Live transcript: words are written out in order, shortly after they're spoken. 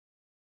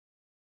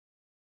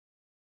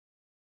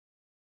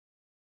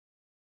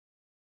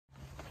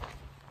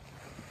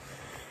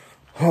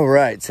All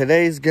right,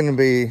 today's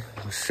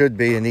should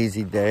be an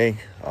easy day.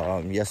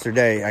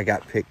 Yesterday I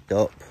got picked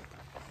up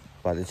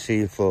by the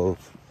chief of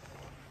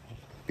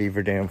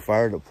Beaver Dam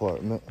Fire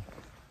Department.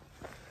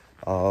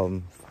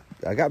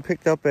 I got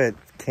picked up at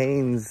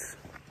Cane's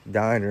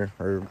Diner,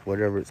 or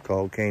whatever it's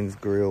called, Cane's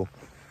Grill.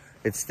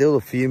 It's still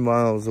a few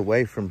miles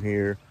away from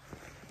here.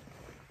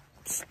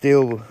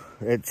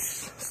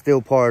 It's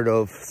still part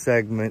of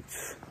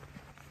segments.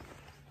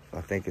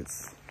 I think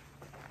it's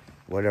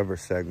whatever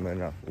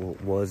segment I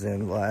was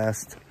in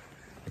last.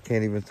 I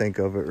can't even think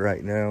of it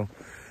right now.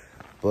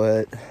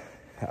 But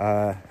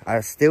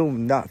I still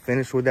not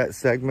finished with that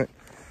segment.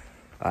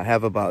 I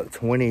have about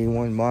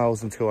 21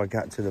 miles until I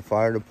got to the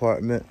fire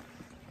department.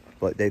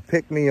 But they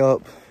picked me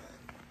up,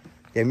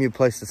 gave me a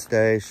place to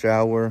stay,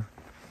 shower.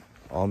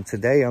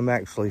 Today I'm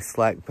actually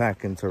slack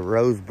packing to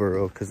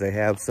Roseboro because they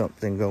have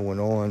something going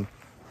on.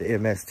 The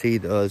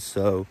MST does,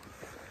 so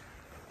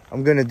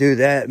I'm gonna do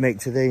that, make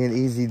today an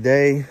easy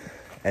day.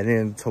 And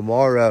then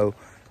tomorrow,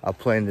 I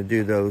plan to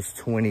do those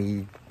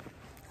 20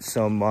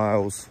 some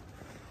miles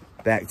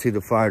back to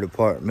the fire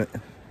department.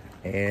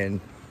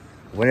 And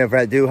whenever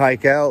I do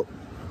hike out,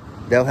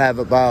 they'll have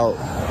about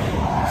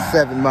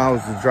 7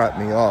 miles to drop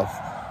me off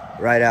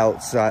right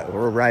outside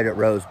or right at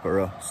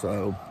Roseboro.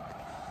 So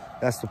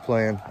that's the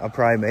plan. I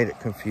probably made it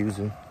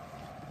confusing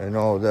and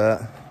all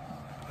that,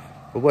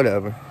 but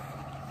whatever.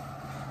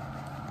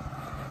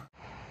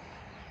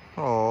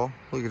 Oh,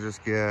 look at this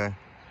guy.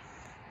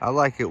 I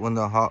like it when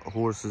the hot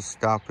horses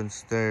stop and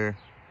stare.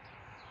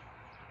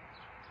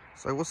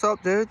 It's like, what's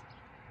up, dude?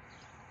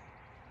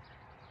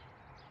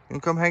 You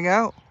wanna come hang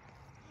out?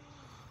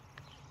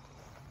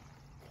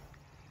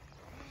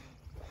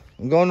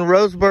 I'm going to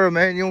Roseboro,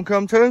 man. You wanna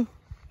come too?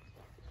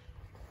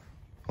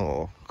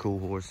 Oh, cool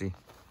horsey.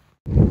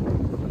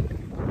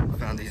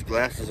 Found these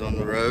glasses on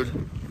the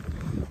road.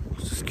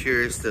 Was just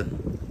curious to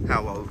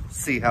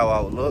see how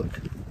I'll look.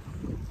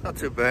 Not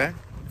too bad.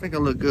 I think I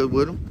look good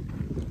with them.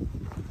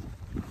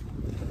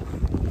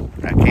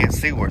 I can't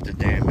see worth a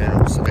damn in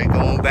them, so they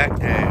going back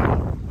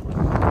down.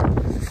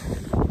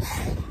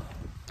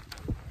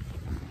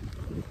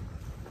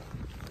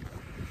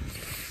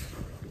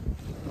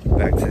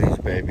 Back to these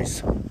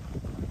babies.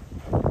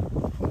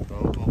 Hold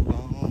on.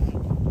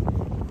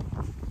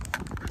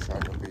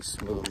 Trying to be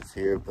smooth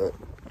here, but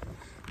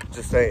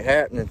just ain't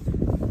happening.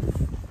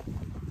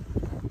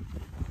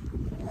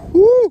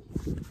 Woo!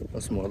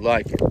 That's more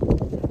like it.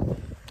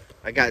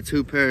 I got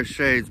 2 pairs of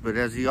shades, but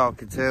as y'all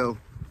can tell,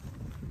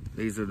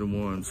 these are the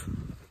ones.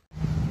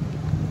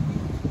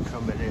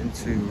 Coming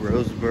into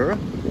Roseboro.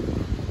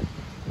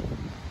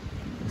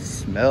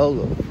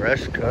 Smell of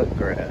fresh cut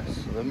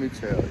grass. Let me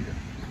tell you.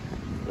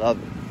 Love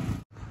it.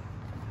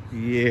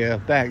 Yeah,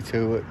 back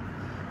to it.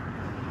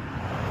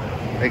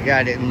 The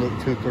guy didn't look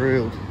too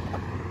thrilled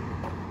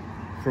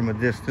from a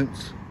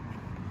distance.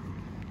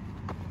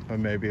 Or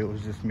maybe it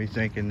was just me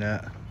thinking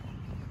that.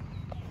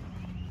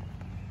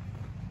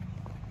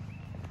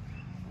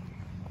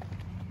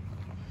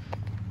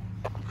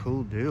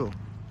 Cool deal.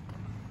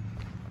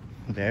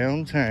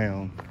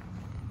 Downtown.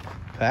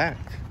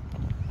 Packed.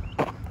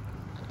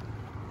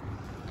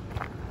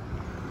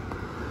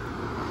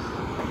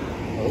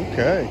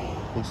 Okay.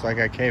 Looks like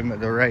I came at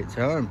the right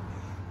time.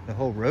 The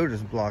whole road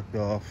is blocked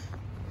off.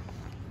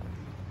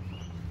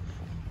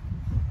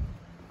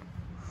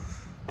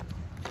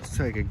 Let's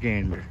take a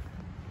gander.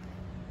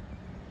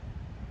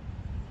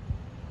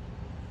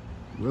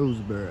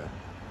 Roseboro.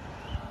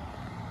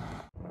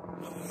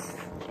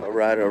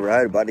 All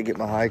right, about to get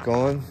my hike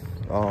on.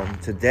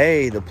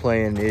 Today the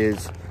plan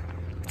is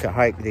to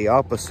hike the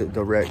opposite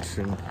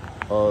direction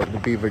of the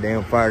Beaver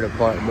Dam Fire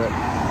Department.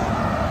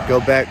 Go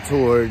back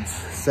towards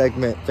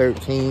segment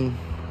 13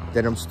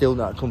 that I'm still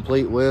not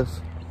complete with.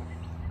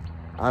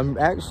 I'm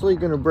actually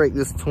gonna break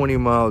this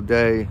 20-mile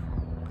day,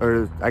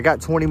 or I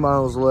got 20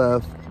 miles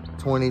left,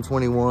 20,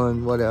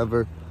 21,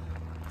 whatever,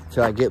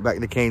 till I get back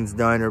to Cane's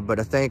Diner, but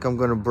I think I'm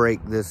gonna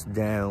break this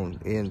down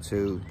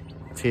into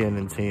 10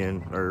 and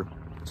 10, or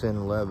 10,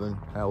 11,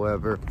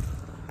 however,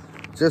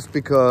 just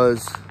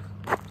because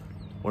I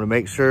want to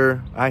make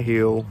sure I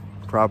heal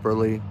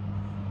properly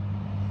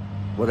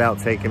without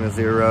taking a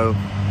 0.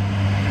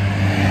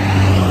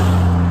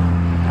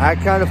 I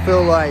kind of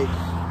feel like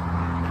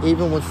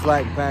even with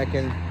slack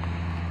packing,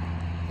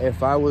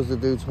 if I was to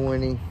do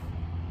 20,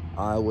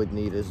 I would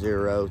need a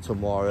 0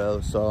 tomorrow.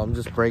 So I'm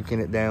just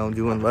breaking it down,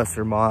 doing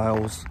lesser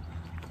miles,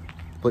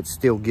 but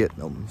still getting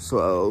them.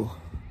 So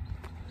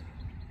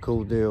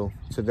cool deal.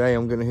 Today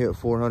I'm gonna hit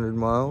 400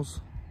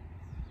 miles.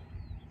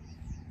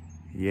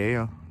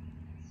 Yeah.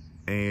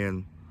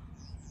 And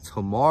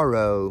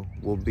tomorrow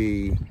will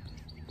be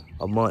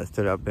a month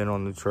that I've been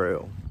on the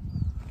trail.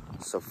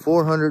 So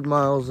 400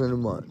 miles in a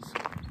month.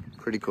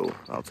 Pretty cool.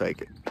 I'll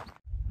take it.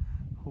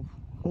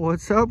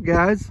 What's up,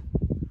 guys?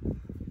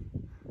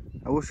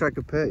 I wish I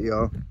could pet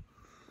y'all,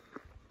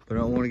 but I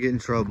don't want to get in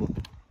trouble.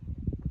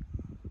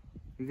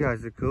 You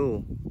guys are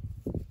cool.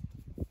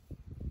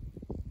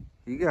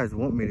 You guys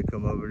want me to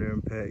come over there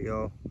and pet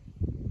y'all.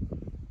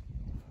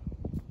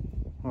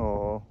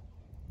 Oh,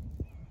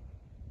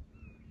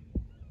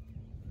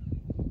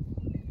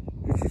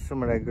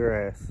 some of that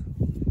grass.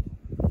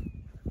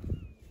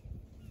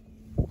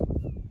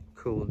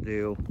 Cool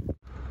deal.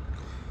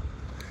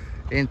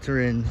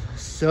 Entering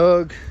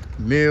Sug,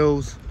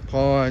 Mills,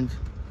 Pond,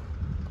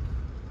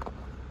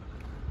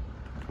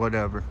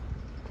 whatever.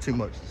 Too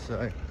much to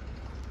say.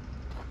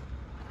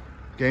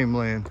 Game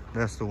Land,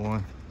 that's the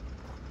one.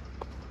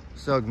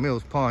 Sug,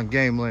 Mills, Pond,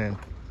 Game Land.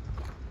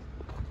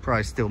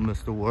 Probably still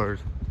missed the word.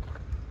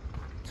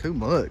 Too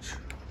much.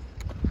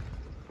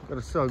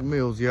 Gotta Sug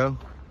Mills, yo.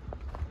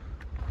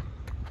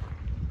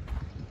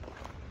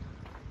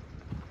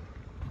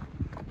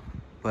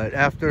 But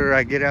after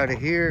I get out of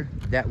here,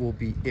 that will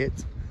be it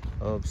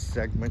of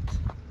segment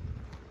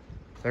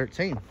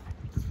 13.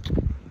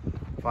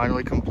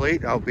 Finally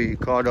complete. I'll be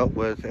caught up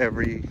with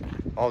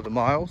all the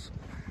miles.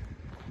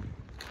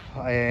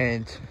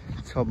 And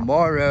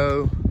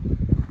tomorrow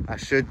I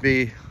should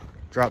be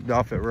dropped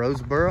off at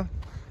Roseboro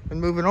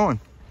and moving on.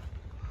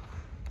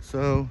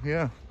 So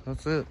yeah,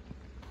 that's it.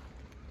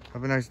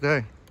 Have a nice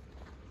day.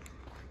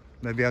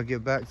 Maybe I'll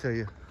get back to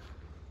you.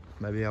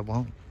 Maybe I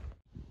won't.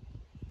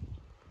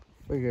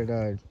 Figured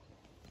I'd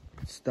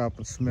stop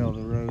and smell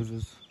the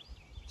roses.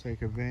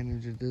 Take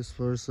advantage of this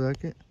for a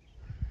second.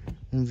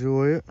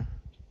 Enjoy it.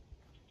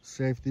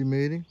 Safety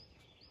meeting.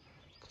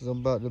 Because I'm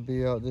about to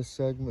be out this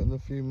segment in a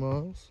few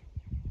miles.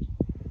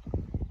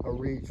 I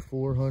reached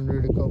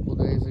 400 a couple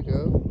days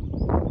ago.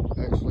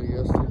 Actually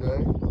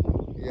yesterday.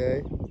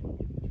 Yay.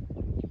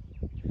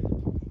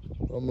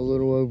 I'm a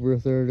little over a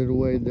third of the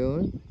way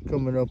done.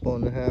 Coming up on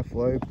the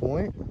halfway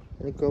point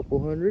in a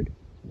couple hundred.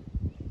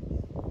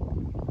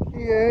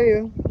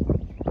 Yeah.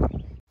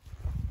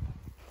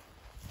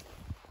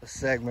 The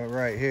segment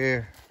right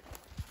here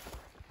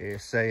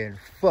is saying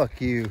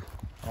fuck you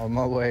on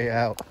my way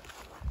out.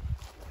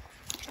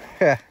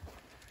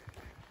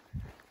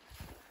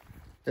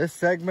 This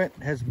segment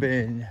has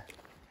been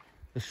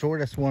the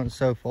shortest one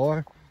so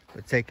far,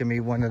 but taking me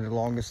one of the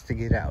longest to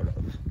get out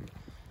of.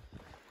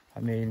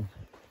 I mean,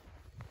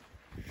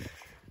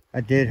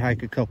 I did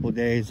hike a couple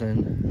days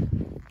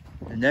in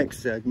the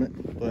next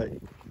segment, but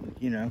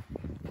you know,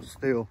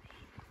 still.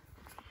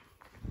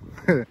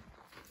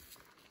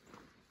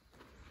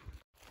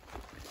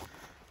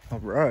 All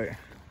right,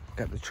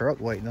 got the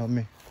truck waiting on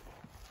me.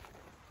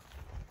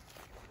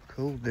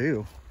 Cool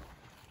deal.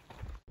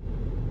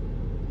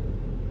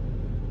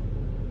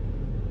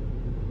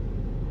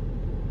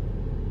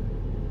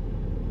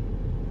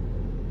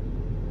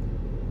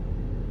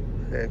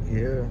 Heck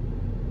yeah.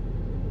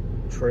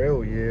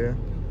 Trail, yeah.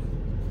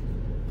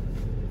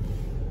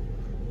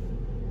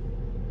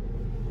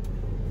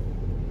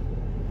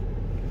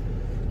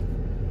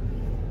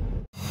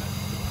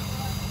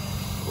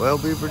 Well,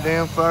 Beaver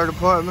Dam Fire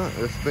Department,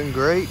 it's been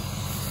great.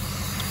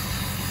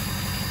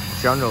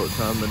 Y'all know what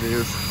time it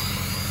is.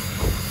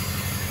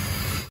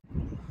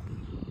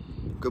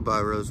 Goodbye,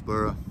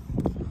 Roseboro.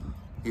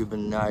 You've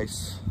been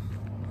nice.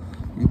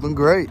 You've been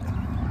great.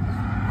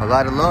 A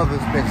lot of love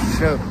has been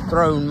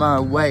thrown my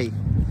way,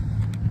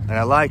 and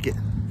I like it.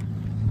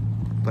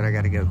 But I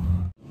gotta go.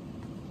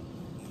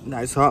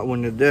 Nice hot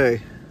one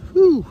today.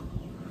 Whew.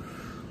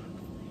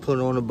 Put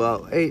on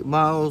about 8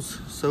 miles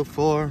so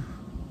far.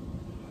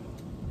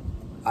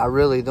 I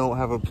really don't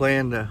have a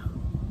plan to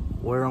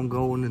where I'm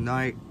going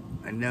tonight.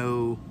 I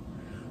know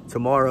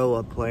tomorrow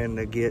I plan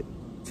to get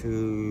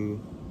to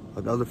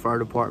another fire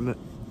department.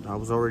 I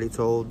was already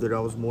told that I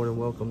was more than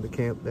welcome to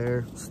camp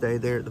there, stay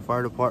there at the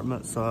fire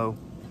department. So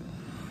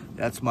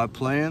that's my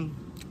plan.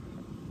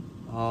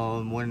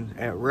 When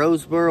at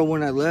Roseboro,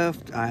 when I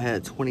left, I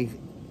had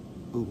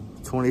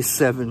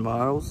 27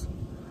 miles.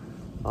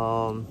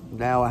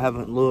 Now I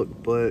haven't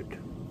looked, but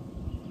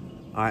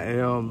I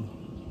am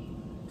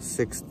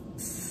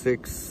a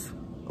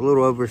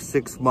little over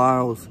 6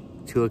 miles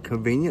to a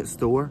convenience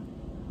store.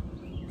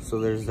 So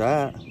there's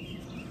that.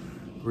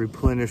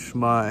 Replenish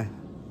my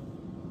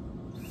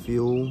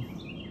fuel,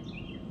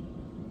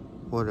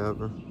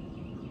 whatever.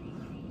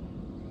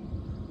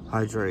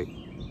 Hydrate.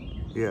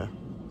 Yeah,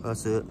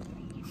 that's it.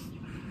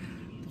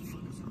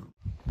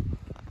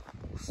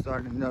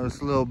 Starting to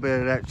notice a little bit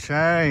of that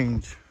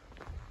change.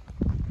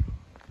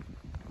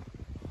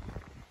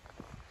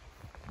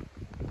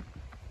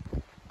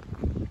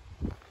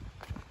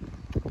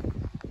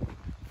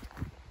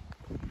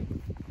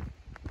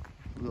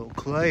 Little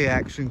clay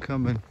action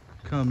coming.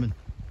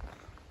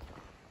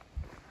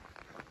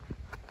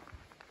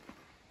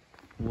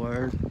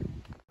 Word.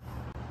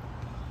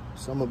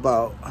 So I'm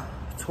about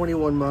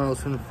 21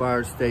 miles from the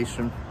fire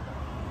station.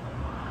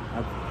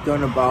 I've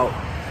done about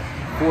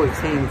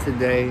 14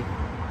 today.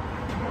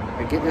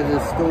 I get to the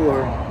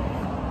store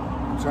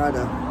and try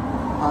to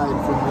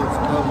hide from what's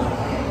coming.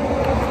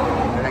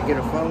 And I get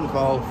a phone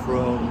call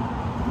from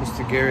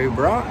Mr. Gary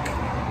Brock,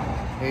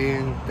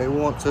 and they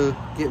want to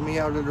get me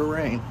out of the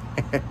rain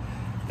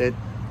that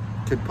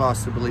could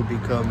possibly be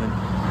coming.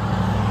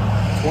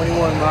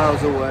 21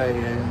 miles away,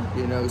 and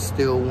you know,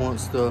 still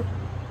wants to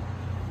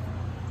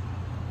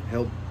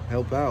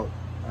help out.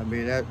 I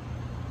mean, that,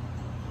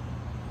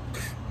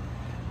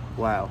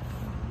 wow,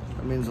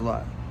 that means a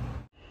lot.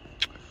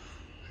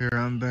 Here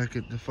I'm back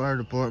at the fire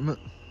department,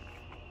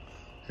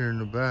 here in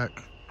the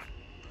back.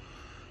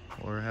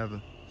 We're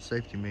having a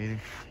safety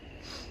meeting.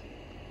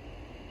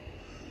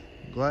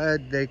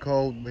 Glad they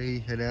called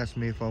me and asked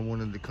me if I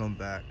wanted to come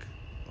back.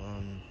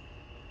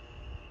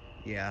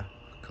 Yeah,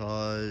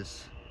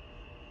 cause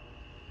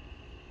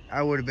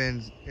I would have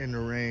been in the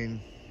rain.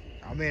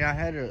 I mean,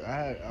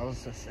 I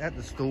was at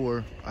the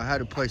store. I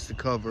had a place to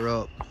cover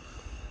up,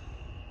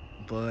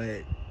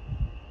 but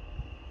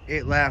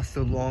it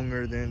lasted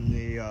longer than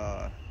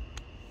the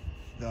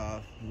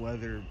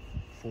weather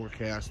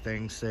forecast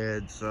thing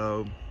said.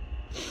 So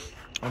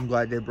I'm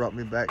glad they brought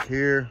me back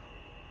here.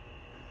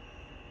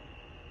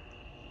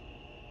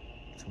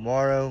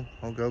 Tomorrow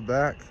I'll go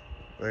back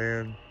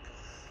and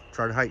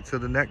try to hike to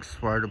the next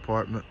fire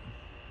department.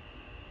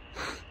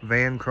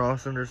 Van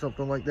crossing or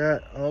something like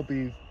that.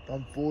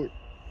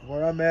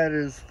 Where I'm at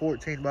is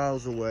 14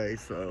 miles away,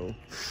 so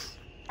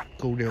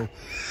cool deal.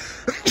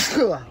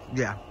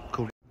 Yeah,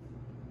 cool deal.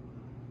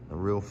 A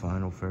real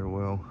final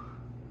farewell.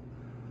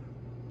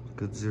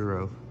 Good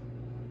zero.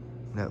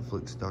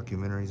 Netflix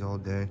documentaries all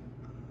day.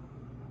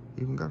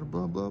 Even got a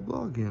blah blah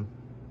blah again.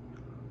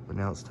 But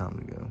now it's time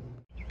to go.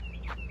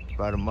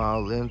 About a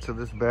mile into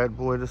this bad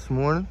boy this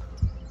morning.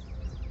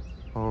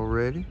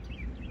 Already.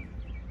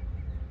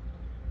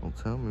 Don't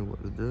tell me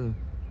what to do.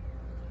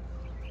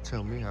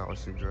 Tell me how I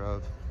should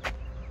drive.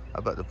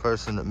 I bet the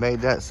person that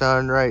made that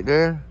sign right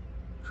there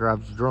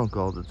drives drunk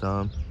all the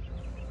time.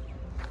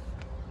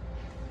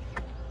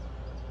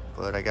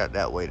 But I got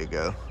that way to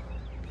go.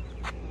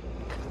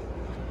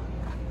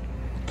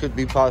 Could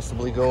be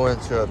possibly going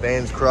to a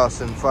Vans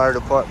Crossing Fire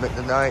Department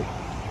tonight,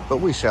 but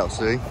we shall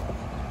see.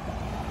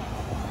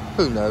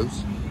 Who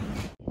knows?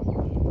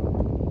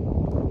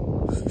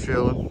 Just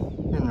chilling,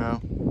 you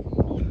know.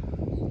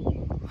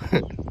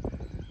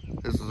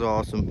 This is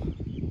awesome.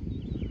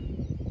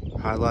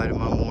 Highlight of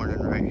my morning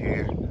right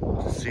here.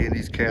 Just seeing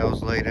these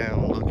cows lay down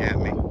and look at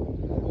me.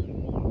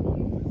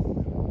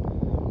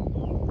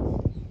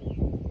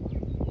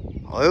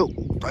 Well,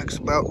 think it's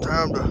about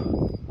time to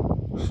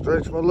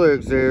stretch my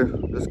legs there,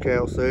 this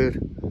cow said.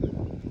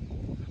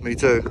 Me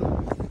too.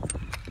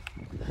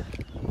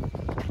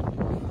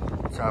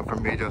 Time for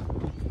me to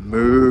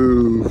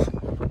move.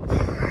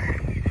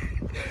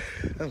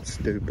 I'm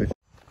stupid.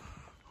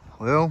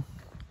 Well,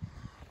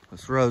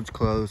 this road's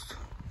closed.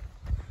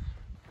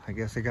 I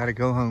guess I gotta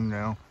go home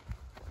now.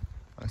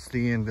 That's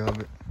the end of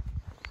it.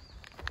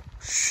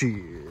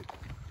 Shit.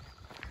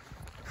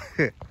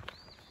 I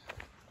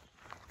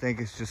think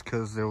it's just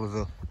because there was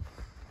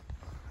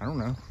I don't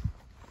know.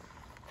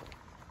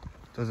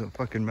 Doesn't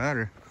fucking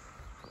matter.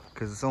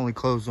 Because it's only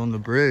closed on the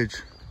bridge.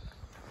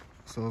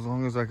 So as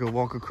long as I could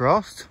walk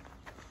across,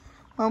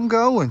 I'm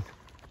going.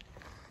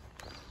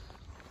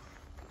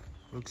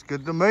 Looks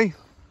good to me.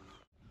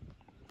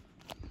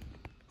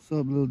 What's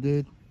up, little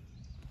dude?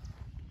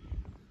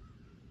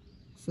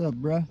 What's up,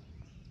 bruh?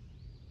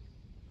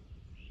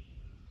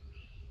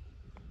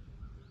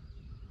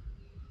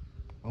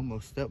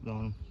 Almost stepped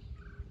on him.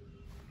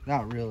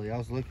 Not really. I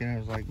was looking at it, I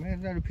was like, man,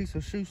 is that a piece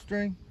of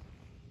shoestring?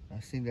 I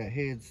seen that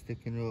head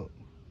sticking up.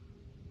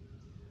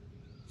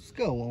 Just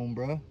go on,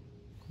 bruh.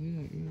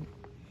 You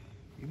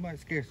might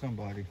scare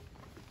somebody.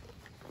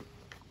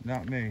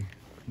 Not me.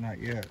 Not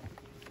yet.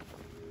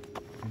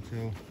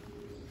 Until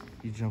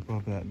you jump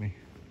up at me.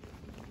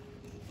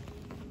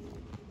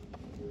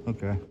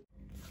 Okay.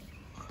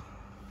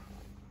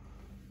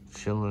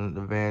 Chilling at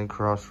the Van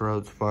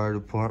Crossroads Fire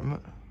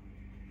Department.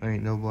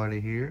 Ain't nobody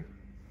here.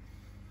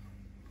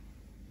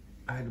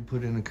 I had to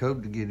put in a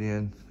code to get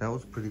in. That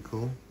was pretty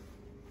cool.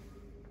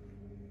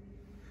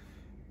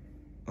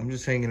 I'm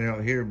just hanging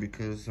out here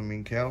because, I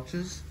mean,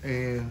 couches,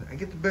 and I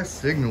get the best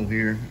signal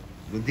here.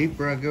 The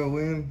deeper I go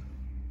in,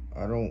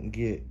 I don't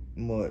get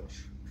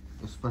much,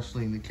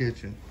 especially in the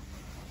kitchen.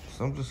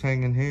 So I'm just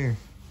hanging here.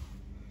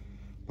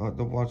 About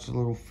to watch a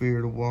little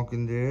Fear the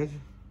Walking Dead.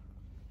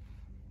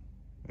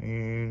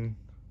 And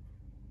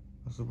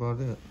that's about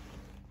it.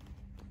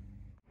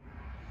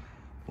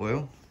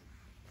 Well,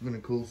 it's been a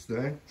cool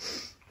stay.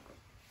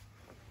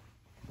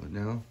 But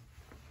now,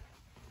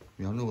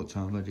 y'all know what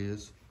time it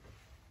is.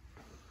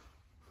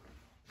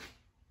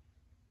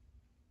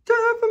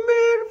 Time for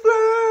me to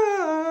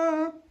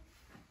fly.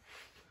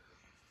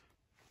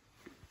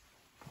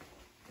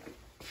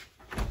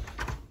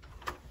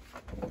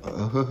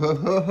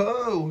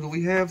 What do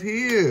we have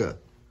here?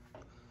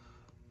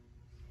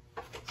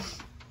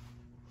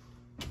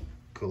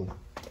 Cool.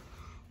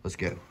 Let's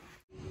go.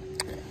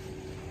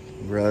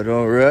 Right,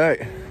 all right.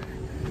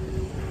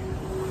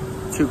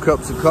 2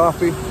 cups of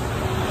coffee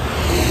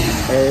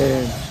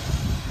and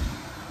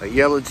a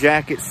yellow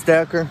jacket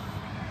stacker.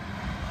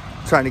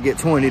 Trying to get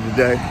 20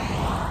 today.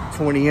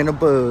 20 and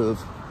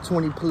above.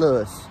 20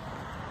 plus.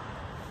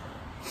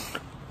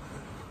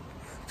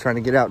 Trying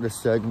to get out this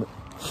segment.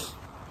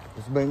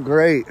 It's been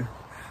great.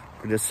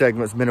 But this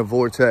segment's been a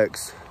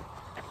vortex.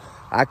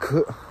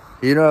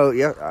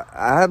 Yeah,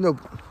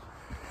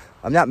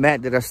 I'm not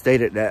mad that I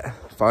stayed at that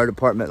fire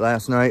department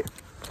last night.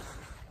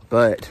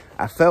 But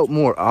I felt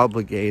more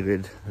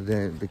obligated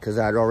than, because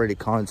I'd already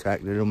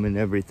contacted them and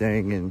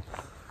everything and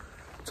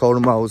told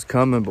them I was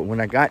coming. But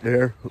when I got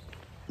there,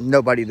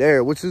 nobody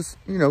there, which is,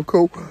 you know,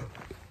 cool.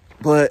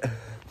 But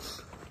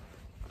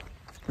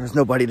there's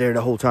nobody there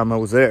the whole time I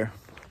was there.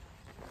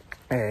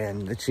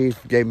 And the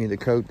chief gave me the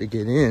code to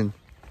get in.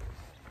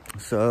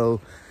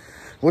 So,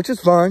 which is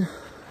fine,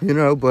 you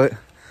know, but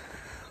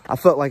I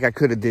felt like I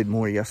could have did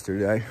more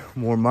yesterday.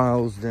 More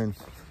miles than,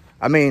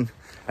 I mean,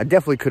 I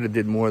definitely could have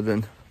did more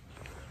than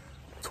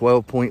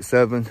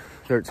 12.7,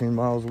 13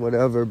 miles,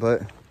 whatever.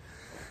 But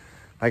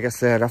like I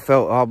said, I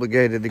felt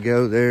obligated to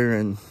go there,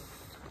 and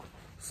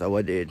so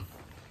I did.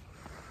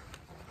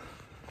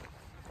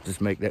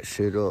 Just make that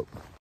shit up.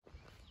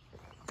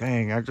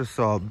 Dang, I just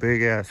saw a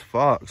big ass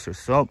fox or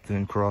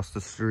something cross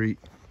the street.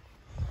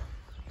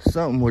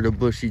 Something with a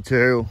bushy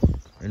tail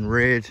and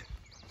red.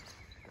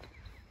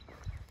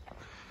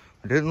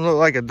 It didn't look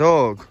like a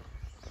dog,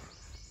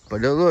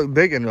 but it looked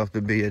big enough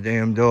to be a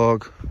damn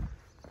dog.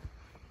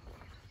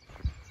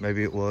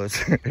 Maybe it was,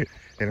 and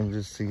I'm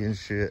just seeing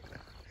shit.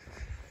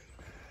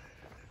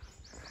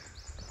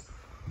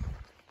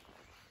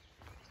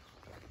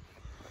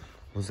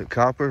 Was it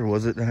Copper?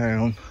 Was it the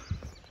hound?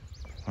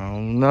 I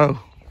don't know.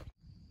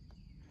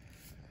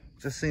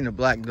 Just seen a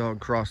black dog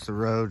cross the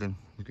road and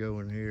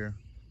go in here.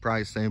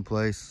 Probably same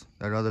place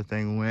that other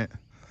thing went.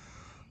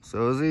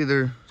 So it was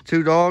either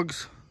two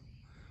dogs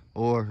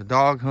or a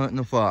dog hunting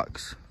a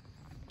fox.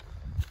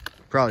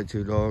 Probably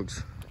two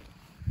dogs.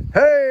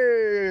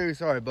 Hey,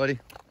 sorry, buddy.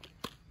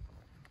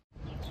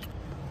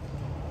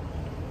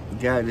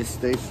 Guy at this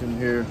station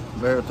here,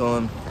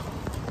 Marathon,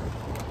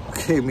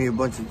 gave me a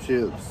bunch of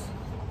chips.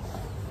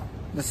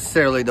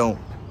 Necessarily don't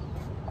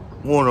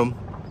want them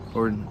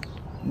or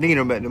need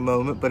them at the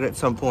moment, but at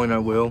some point I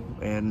will.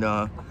 And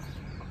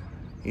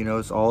you know,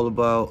 it's all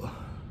about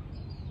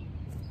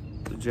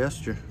the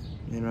gesture,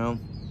 you know,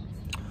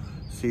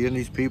 seeing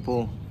these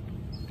people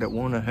that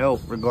want to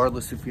help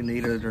regardless if you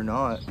need it or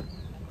not.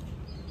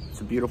 It's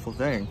a beautiful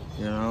thing,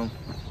 you know.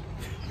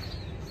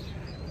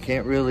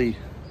 Can't really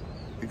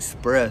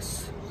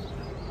express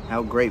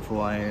how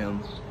grateful I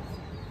am,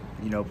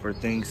 you know, for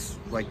things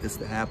like this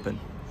to happen.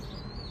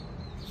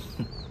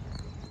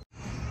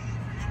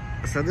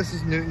 So this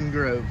is Newton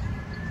Grove,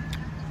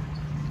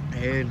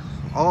 and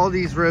all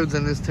these roads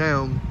in this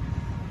town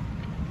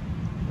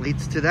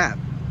leads to that,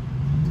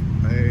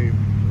 a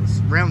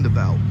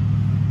roundabout.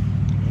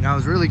 And I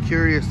was really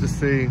curious to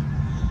see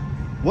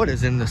what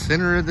is in the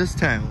center of this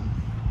town.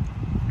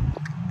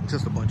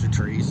 Just a bunch of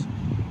trees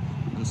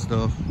and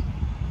stuff.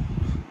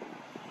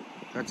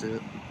 That's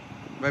it.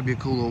 Maybe a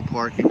cool little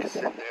park you can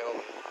sit down and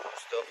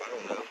stuff, I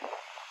don't know.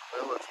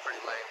 But it looks pretty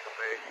lame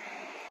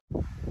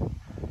to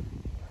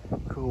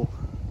me. Cool.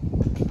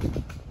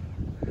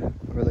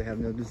 I really have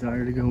no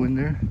desire to go in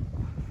there.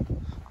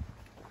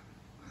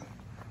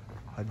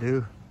 I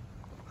do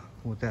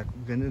with that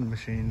vending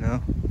machine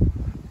though.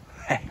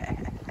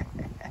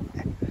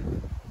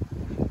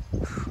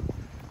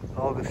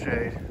 All the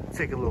shade.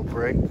 Take a little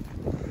break.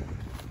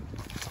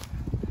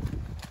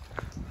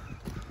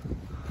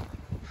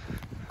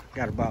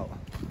 Got about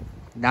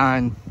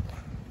 9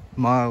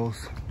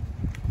 miles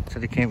to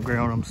the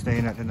campground I'm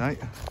staying at tonight.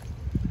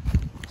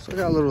 So I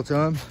got a little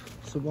time.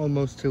 It's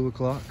almost 2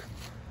 o'clock.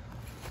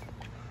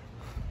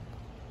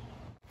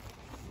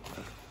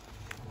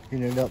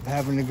 Ended up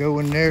having to go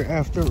in there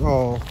after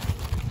all,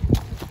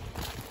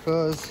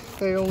 because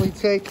they only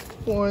take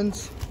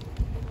ones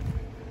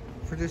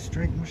for this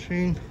drink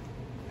machine.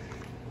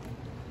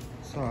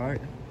 It's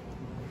alright.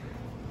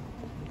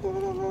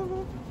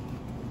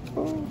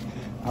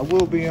 I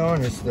will be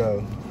honest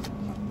though,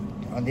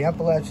 on the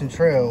Appalachian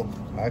Trail,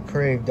 I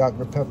crave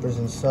Dr. Peppers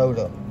and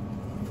soda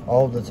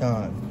all the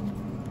time.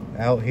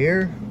 Out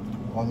here,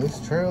 on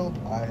this trail,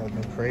 I have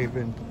been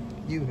craving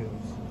U-Hills.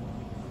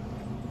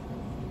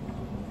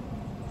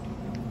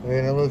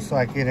 And it looks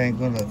like it ain't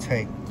gonna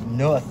take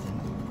nothing.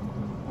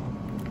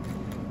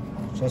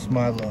 Just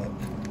my luck.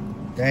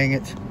 Dang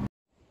it.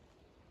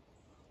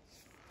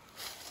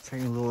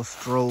 Taking a little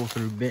stroll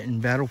through Benton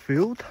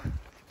Battlefield.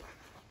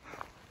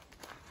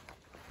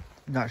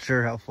 Not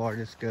sure how far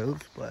this goes,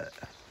 but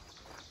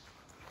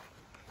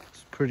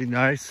it's pretty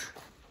nice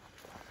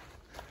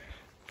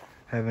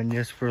having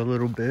this for a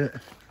little bit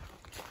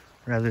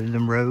rather than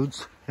them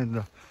roads and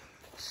the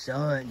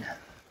sun.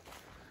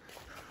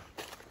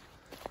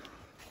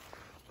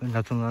 But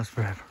nothing lasts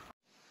forever.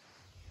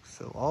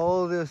 So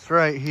all this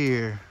right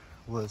here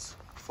was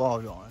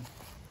fog on.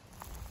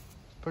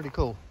 Pretty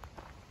cool.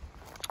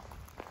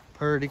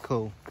 Pretty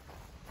cool.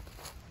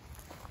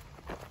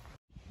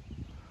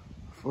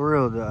 For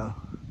real though,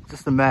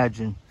 just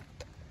imagine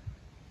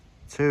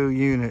 2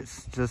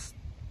 units just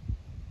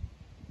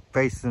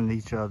facing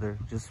each other,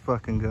 just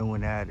fucking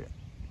going at it.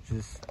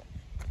 Just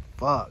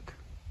fuck.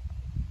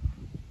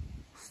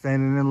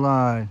 Standing in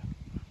line,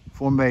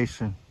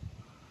 formation,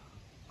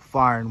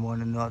 firing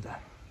one another.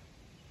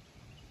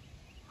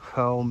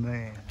 Oh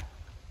man.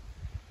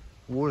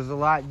 War's a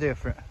lot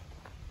different.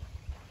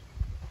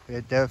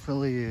 It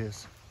definitely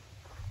is.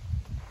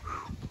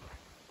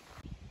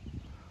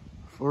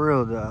 For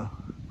real though,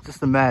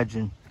 just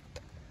imagine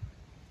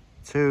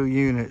 2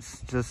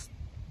 units just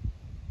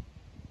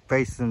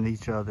facing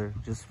each other,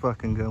 just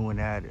fucking going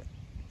at it.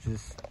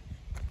 Just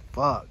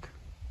fuck.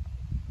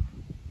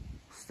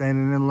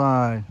 Standing in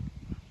line,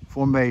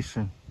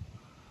 formation,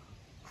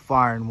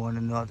 firing one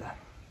another.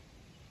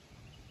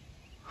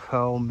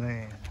 Oh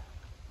man.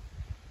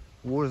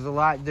 War's a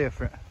lot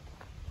different.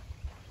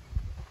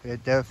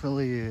 It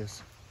definitely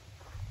is.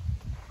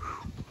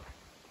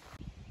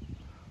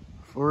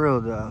 For real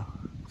though,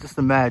 just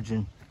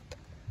imagine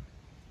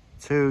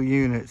 2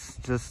 units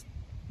just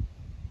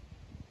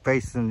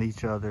facing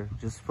each other,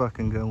 just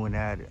fucking going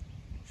at it.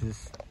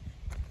 Just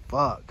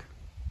fuck.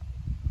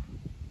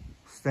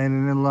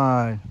 Standing in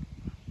line,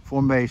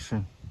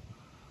 formation,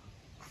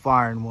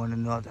 firing one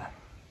another.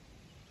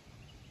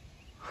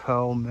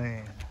 Oh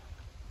man.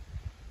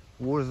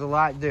 War's a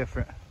lot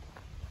different.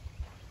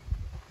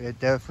 It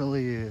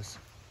definitely is.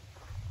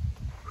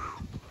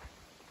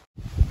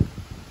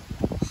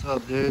 What's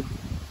up, dude?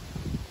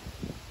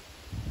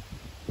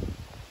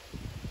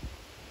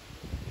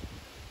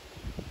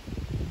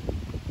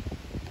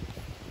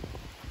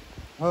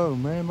 Oh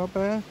man, my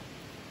bad.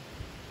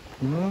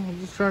 You know, I'm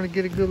just trying to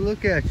get a good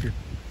look at you.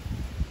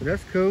 But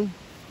that's cool.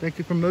 Thank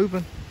you for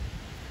moving.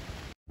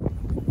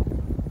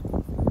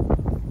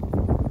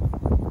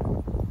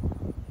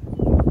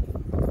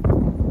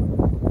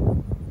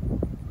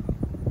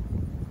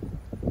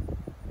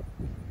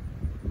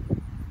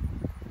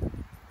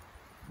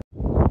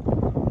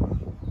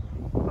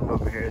 I'm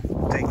over here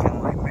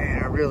thinking like,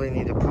 man, I really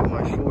need to put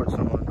my shorts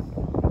on.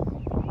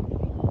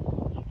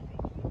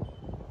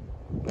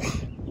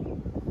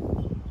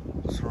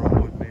 What's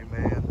wrong with me,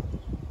 man?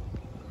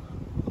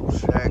 Little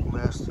Shag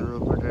Master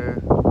over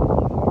there.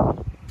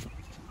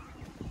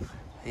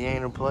 He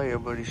ain't a player,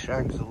 but he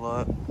shags a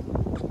lot.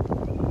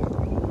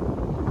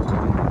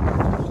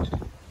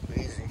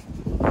 Easy.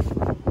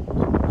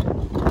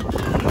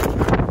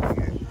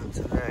 Yeah, not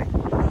today.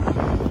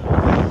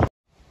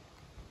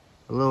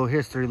 A little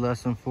history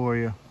lesson for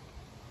you.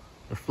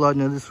 The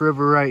flooding of this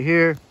river right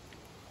here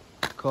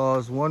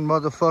caused one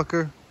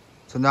motherfucker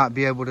to not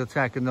be able to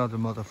attack another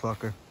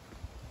motherfucker.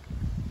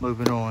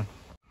 Moving on.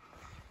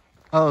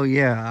 Oh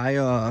yeah,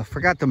 I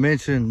forgot to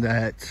mention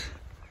that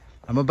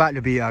I'm about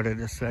to be out of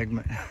this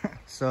segment.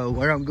 So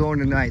where I'm going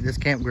tonight, this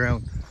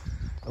campground,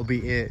 will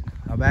be it.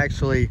 I'm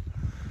actually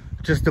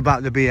just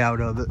about to be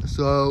out of it.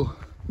 So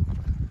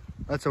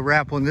that's a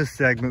wrap on this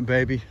segment,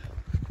 baby.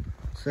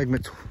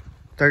 Segment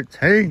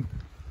 13.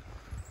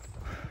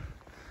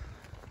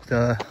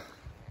 The,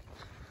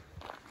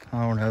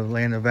 I don't know,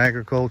 land of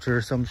agriculture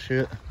or some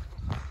shit.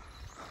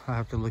 I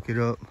have to look it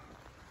up.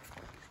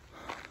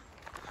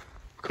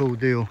 Cool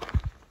deal.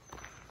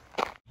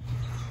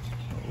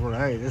 All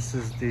right, this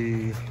is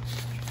the,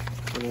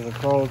 what is it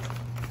called?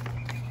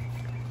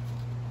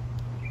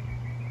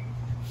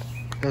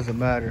 Doesn't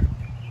matter.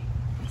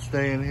 I'm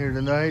staying here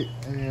tonight,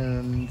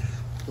 and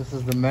this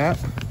is the map,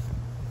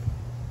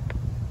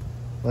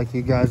 like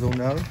you guys will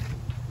know.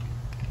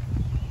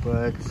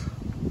 But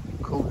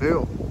cool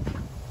deal.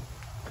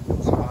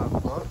 It's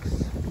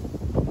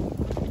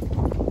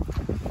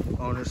 $5.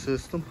 Owner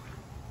system.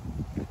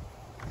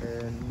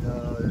 And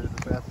there's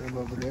the bathroom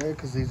over there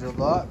because these are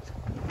locked.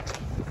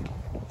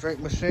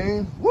 Drink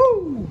machine.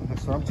 Woo!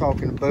 That's what I'm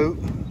talking about.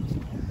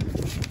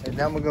 And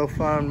now I'm gonna go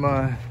find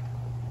my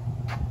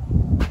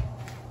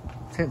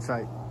tent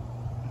site.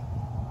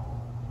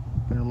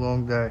 Been a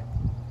long day.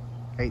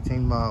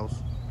 18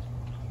 miles.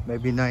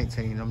 Maybe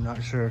 19, I'm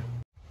not sure.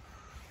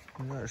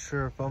 I'm not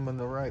sure if I'm in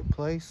the right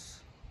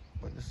place,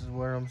 but this is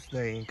where I'm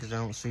staying because I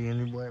don't see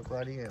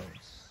anybody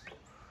else.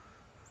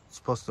 It's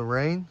supposed to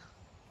rain,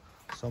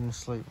 so I'm gonna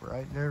sleep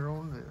right there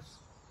on this.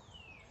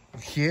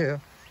 Yeah.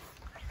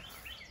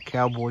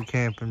 Cowboy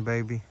camping,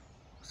 baby.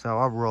 That's how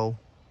I roll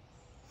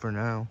for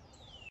now.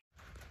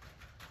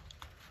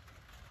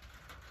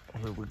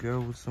 Here we go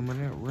with some of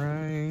that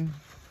rain.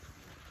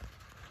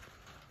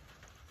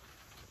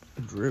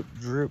 Drip,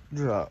 drip,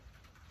 drop.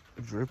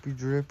 Drippy,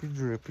 drippy,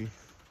 drippy.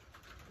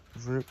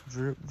 Drip,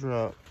 drip,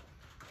 drop.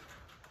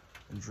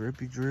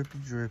 Drippy, drippy,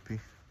 drippy.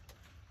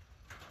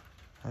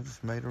 I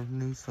just made a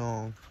new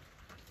song.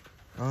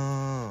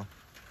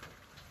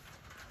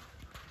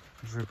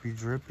 Drippy,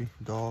 drippy,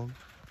 dog.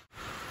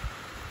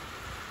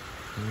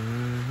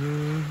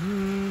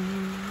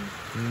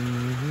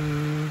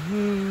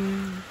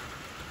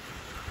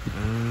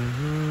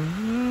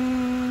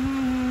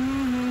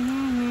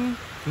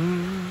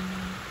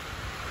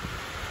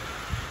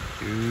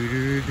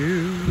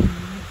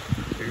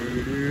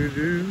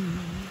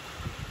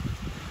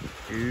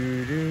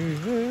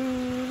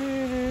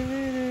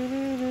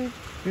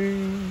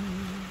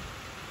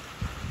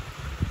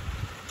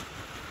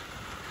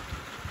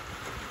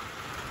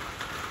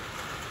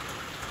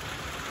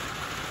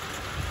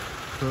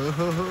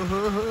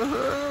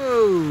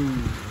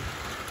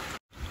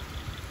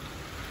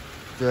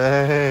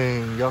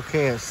 Dang, y'all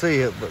can't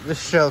see it, but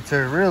this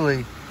shelter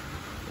really,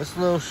 this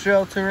little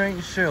shelter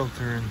ain't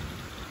sheltering.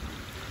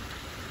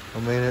 I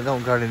mean, it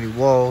don't got any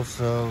walls,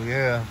 so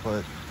yeah,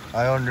 but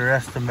I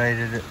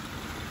underestimated it.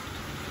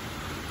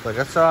 But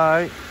that's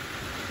alright.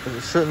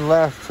 It shouldn't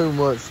last too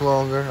much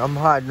longer. I'm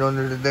hiding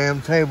under the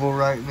damn table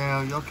right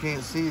now. Y'all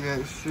can't see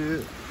that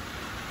shit.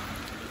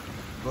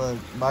 But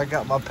I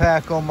got my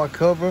pack on my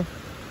cover.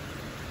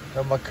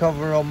 Got my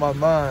cover on my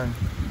mind.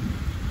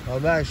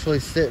 I'm actually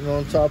sitting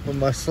on top of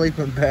my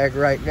sleeping bag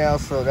right now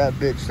so that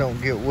bitch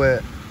don't get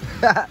wet.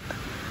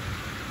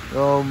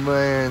 Oh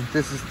man,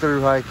 this is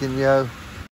through hiking, yo.